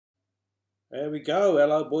There we go.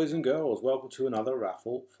 Hello, boys and girls. Welcome to another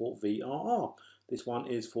raffle for VRR. This one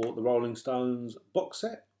is for the Rolling Stones box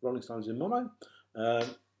set, Rolling Stones in mono.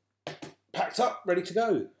 Packed up, ready to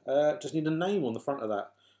go. Just need a name on the front of that.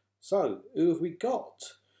 So, who have we got?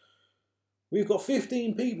 We've got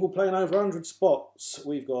 15 people playing over 100 spots.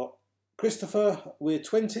 We've got Christopher with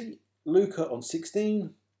 20, Luca on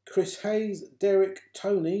 16, Chris Hayes, Derek,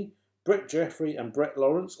 Tony, Brett Jeffrey and Brett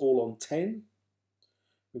Lawrence all on 10.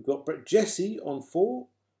 We've got Brett Jesse on 4,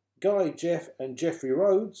 Guy, Jeff and Jeffrey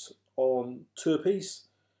Rhodes on 2 apiece,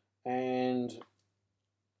 and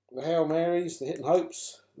the Hail Marys, the Hit and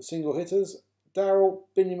Hopes, the single hitters, Daryl,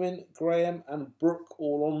 Benjamin, Graham and Brooke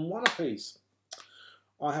all on 1 apiece.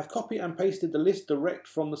 I have copied and pasted the list direct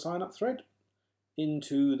from the sign up thread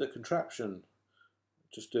into the contraption.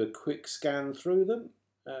 Just do a quick scan through them.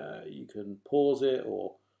 You can pause it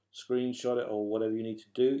or screenshot it or whatever you need to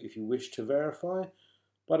do if you wish to verify.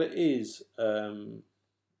 But it is the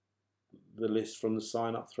list from the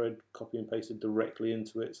sign-up thread, copy and pasted directly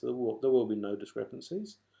into it, so there will be no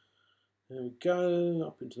discrepancies. There we go,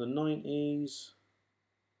 up into the 90s,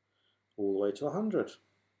 all the way to 100.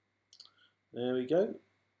 There we go.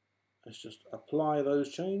 Let's just apply those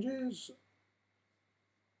changes,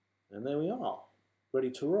 and there we are,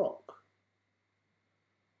 ready to rock.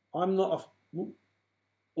 I'm not a...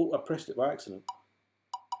 Oh, I pressed it by accident.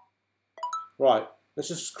 Right. Let's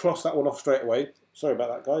just cross that one off straight away. Sorry about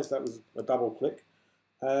that, guys. That was a double click.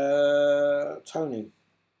 Tony.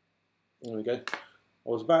 There we go. I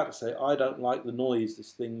was about to say, I don't like the noise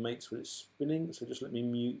this thing makes when it's spinning, so just let me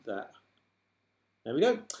mute that. There we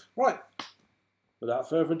go. Right. Without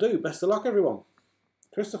further ado, best of luck, everyone.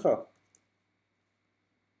 Christopher.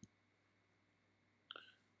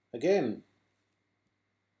 Again.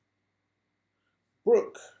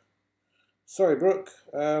 Brooke. Sorry, Brooke,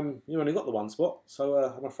 you only got the 1 spot, so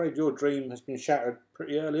I'm afraid your dream has been shattered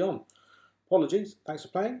pretty early on. Apologies, thanks for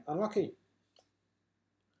playing, unlucky.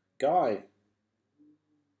 Guy.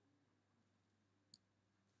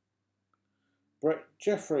 Brett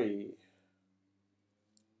Jeffrey.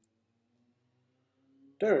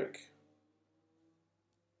 Derek.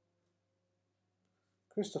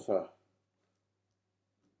 Christopher.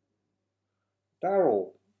 Daryl.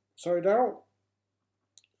 Sorry, Daryl.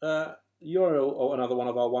 You're another one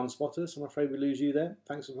of our 1 spotters. I'm afraid we lose you there.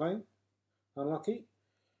 Thanks for playing. Unlucky.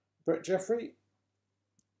 Brett Jeffrey.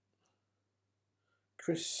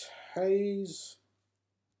 Chris Hayes.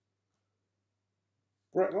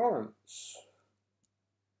 Brett Lawrence.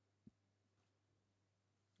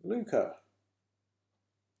 Luca.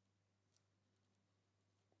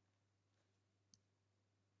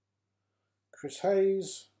 Chris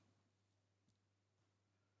Hayes.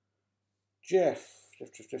 Jeff.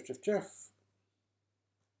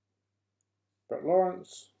 Brett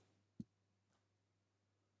Lawrence.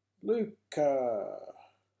 Luca.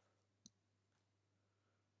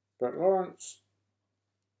 Brett Lawrence.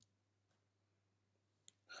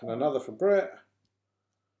 And another for Brett.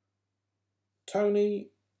 Tony.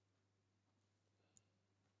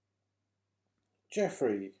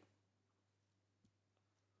 Jeffrey.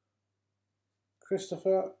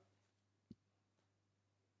 Christopher.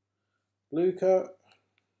 Luca.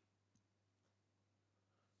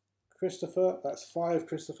 Christopher, that's 5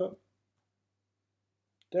 Christopher.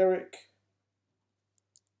 Derek.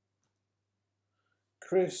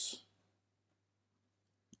 Chris.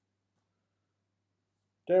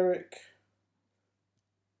 Derek.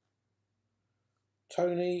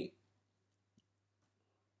 Tony.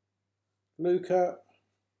 Luca.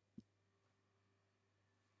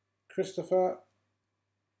 Christopher.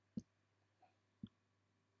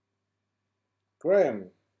 Graham.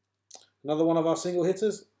 Another one of our single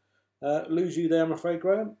hitters. Lose you there, I'm afraid,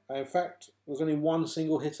 Graham. In fact, there's only 1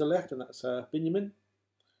 single hitter left, and that's Benjamin.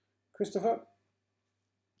 Christopher.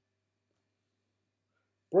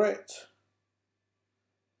 Brett.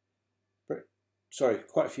 Sorry,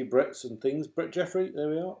 quite a few Bretts and things. Brett Jeffrey, there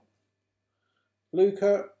we are.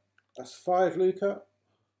 Luca, that's 5 Luca.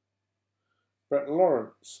 Brett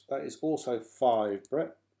Lawrence, that is also 5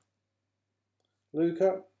 Brett.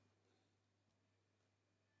 Luca.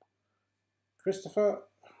 Christopher.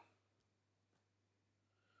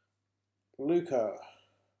 Luca.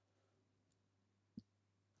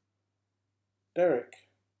 Derek.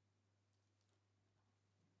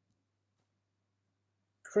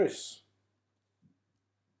 Chris.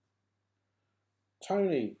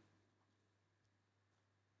 Tony.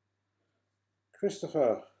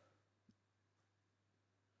 Christopher.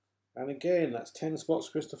 And again, that's 10 spots,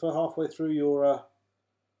 Christopher, halfway through your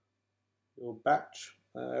batch.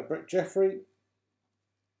 Brett Jeffrey.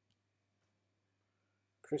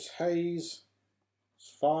 Chris Hayes,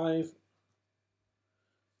 it's 5.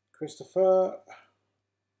 Christopher,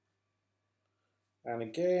 and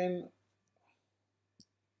again,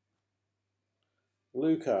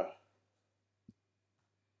 Luca,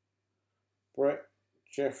 Brett,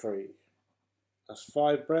 Jeffrey, that's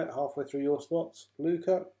 5, Brett, halfway through your spots,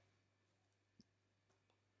 Luca,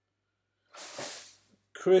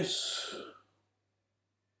 Chris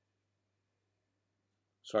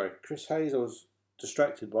Hayes, I was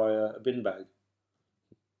distracted by a bin bag,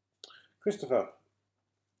 Christopher,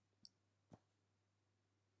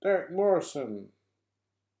 Derek Morrison,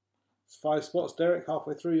 it's 5 spots, Derek,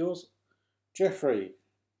 halfway through yours. Jeffrey,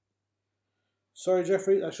 sorry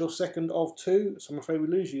Jeffrey, that's your second of 2, so I'm afraid we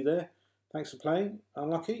lose you there. Thanks for playing,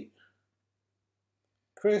 unlucky.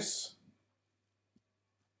 Chris,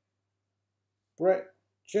 Brett,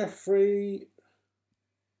 Jeffrey,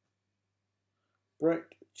 Brett,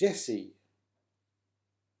 Jesse,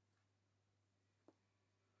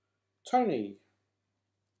 Tony,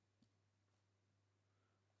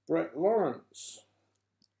 Brett Lawrence,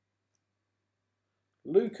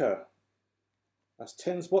 Luca, that's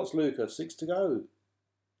 10 spots Luca, 6 to go.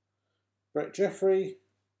 Brett Jeffrey,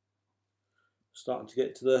 starting to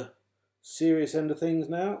get to the serious end of things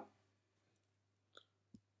now.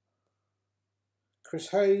 Chris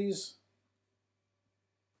Hayes,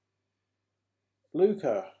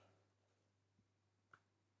 Luca,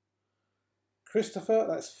 Christopher,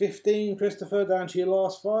 that's 15, Christopher, down to your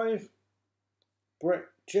last 5. Brett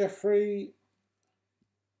Jeffrey,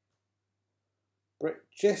 Brett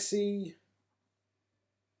Jesse,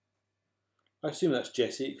 I assume that's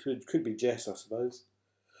Jesse, it could be Jess I suppose,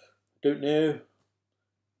 don't know.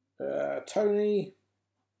 Tony,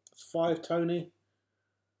 that's 5 Tony,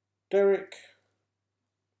 Derek,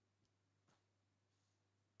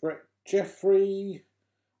 Brett Jeffrey,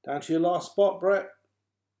 down to your last spot Brett,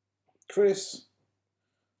 Chris,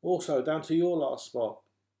 also down to your last spot,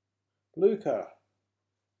 Luca,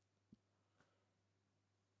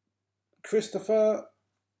 Christopher,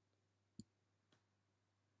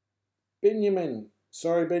 Benjamin,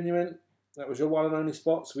 sorry Benjamin, that was your one and only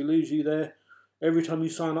spot, so we lose you there. Every time you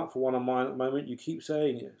sign up for one of mine at the moment, you keep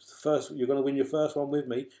saying it's the first, you're going to win your first one with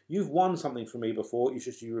me. You've won something from me before,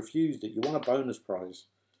 you refused it. You won a bonus prize,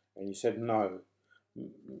 and you said no.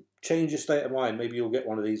 Change your state of mind. Maybe you'll get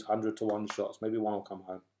one of these 100 to 1 shots. Maybe one will come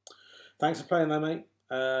home. Thanks for playing though, mate.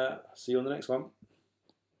 See you on the next one.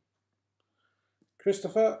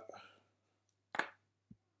 Christopher,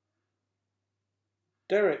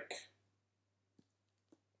 Derek,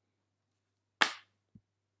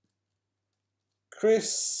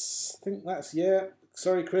 Chris, I think that's, yeah.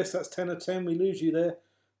 Sorry, Chris, that's 10 of 10. We lose you there.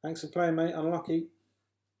 Thanks for playing, mate. Unlucky.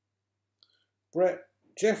 Brett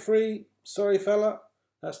Jeffrey, sorry, fella.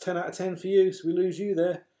 That's 10 out of 10 for you, so we lose you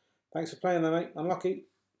there. Thanks for playing, though, mate. Unlucky.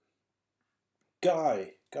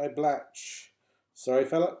 Guy Blatch. Sorry,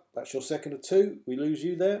 fella. That's your second of 2. We lose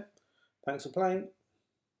you there. Thanks for playing.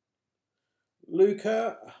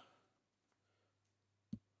 Luca.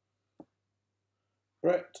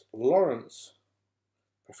 Brett Lawrence.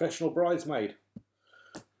 Professional bridesmaid.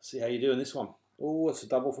 See how you're doing this one. Oh, it's a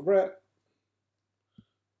double for Brett.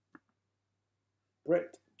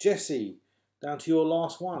 Brett Jesse, down to your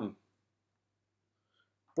last one.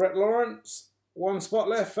 Brett Lawrence, 1 spot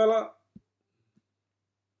left, fella.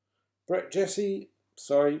 Brett Jesse,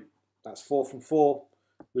 sorry, that's 4 from 4.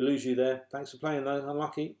 We lose you there. Thanks for playing though,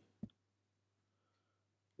 unlucky.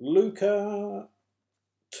 Luca,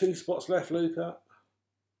 2 spots left, Luca.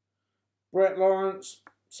 Brett Lawrence,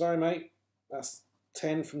 sorry mate, that's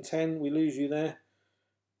 10 from 10. We lose you there.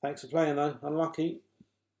 Thanks for playing though, unlucky.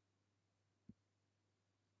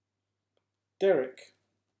 Derek,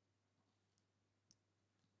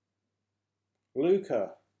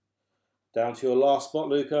 Luca, down to your last spot,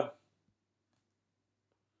 Luca.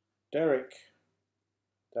 Derek,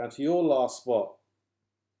 down to your last spot.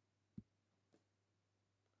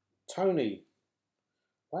 Tony,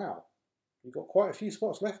 wow, you've got quite a few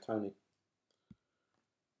spots left, Tony.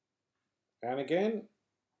 And again.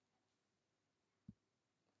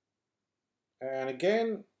 And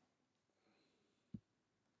again.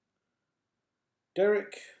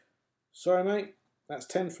 Derek, sorry mate, that's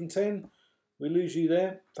 10 from 10. We lose you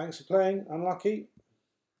there. Thanks for playing, unlucky.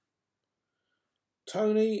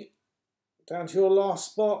 Tony, down to your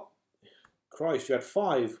last spot. Christ, you had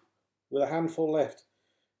 5 with a handful left.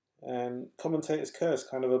 And commentator's curse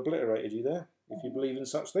kind of obliterated you there, if you believe in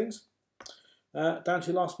such things. Down to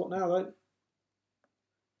your last spot now though.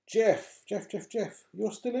 Jeff,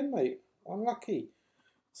 you're still in, mate. Unlucky.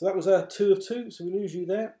 So that was a 2 of 2, so we lose you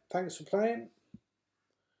there. Thanks for playing.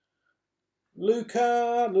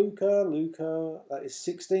 Luca. That is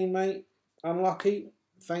 16, mate. Unlucky.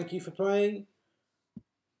 Thank you for playing.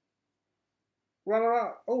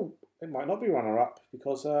 Runner-up. Oh, it might not be runner-up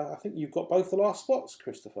because I think you've got both the last spots,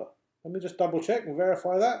 Christopher. Let me just double check and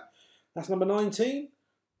verify that. That's number 19.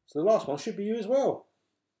 So the last one should be you as well.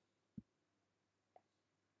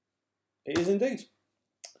 It is indeed.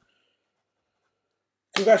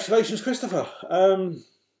 Congratulations, Christopher.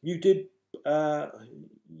 You did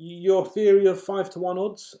your theory of 5-to-1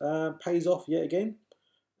 odds pays off yet again.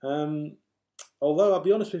 Although I'll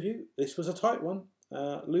be honest with you, this was a tight one.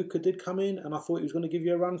 Luca did come in, and I thought he was going to give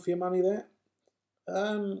you a run for your money there.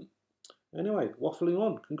 Anyway, waffling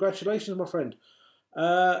on. Congratulations, my friend.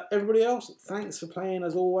 Everybody else, thanks for playing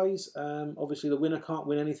as always. Obviously, the winner can't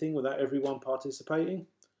win anything without everyone participating.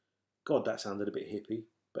 God, that sounded a bit hippie.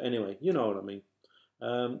 But anyway, you know what I mean.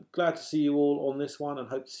 Glad to see you all on this one and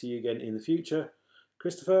hope to see you again in the future.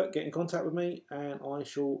 Christopher, get in contact with me and I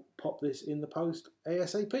shall pop this in the post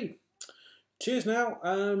ASAP. Cheers now.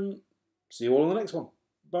 See you all on the next one.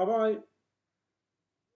 Bye-bye.